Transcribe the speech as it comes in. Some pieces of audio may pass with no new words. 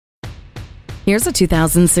Here's a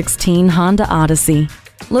 2016 Honda Odyssey.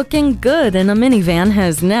 Looking good in a minivan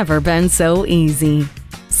has never been so easy.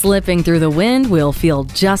 Slipping through the wind will feel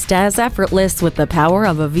just as effortless with the power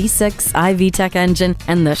of a V6 i-VTEC engine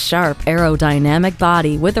and the sharp aerodynamic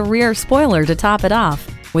body with a rear spoiler to top it off.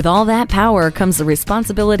 With all that power comes the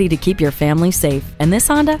responsibility to keep your family safe, and this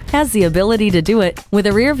Honda has the ability to do it with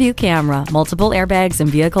a rear view camera, multiple airbags, and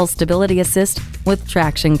vehicle stability assist with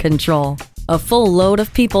traction control. A full load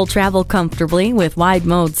of people travel comfortably with wide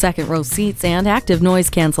mode second row seats and active noise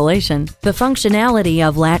cancellation. The functionality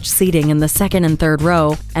of latch seating in the second and third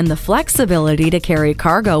row and the flexibility to carry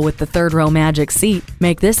cargo with the third row magic seat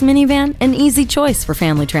make this minivan an easy choice for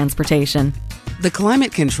family transportation. The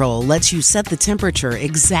climate control lets you set the temperature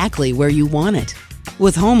exactly where you want it.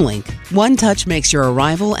 With HomeLink, one touch makes your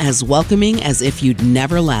arrival as welcoming as if you'd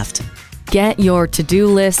never left. Get your to-do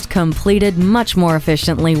list completed much more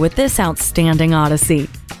efficiently with this outstanding Odyssey.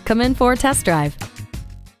 Come in for a test drive.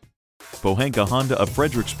 Pohanka Honda of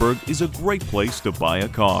Fredericksburg is a great place to buy a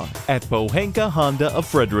car at Pohanka Honda of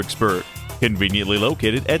Fredericksburg, conveniently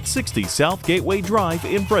located at 60 South Gateway Drive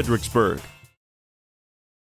in Fredericksburg.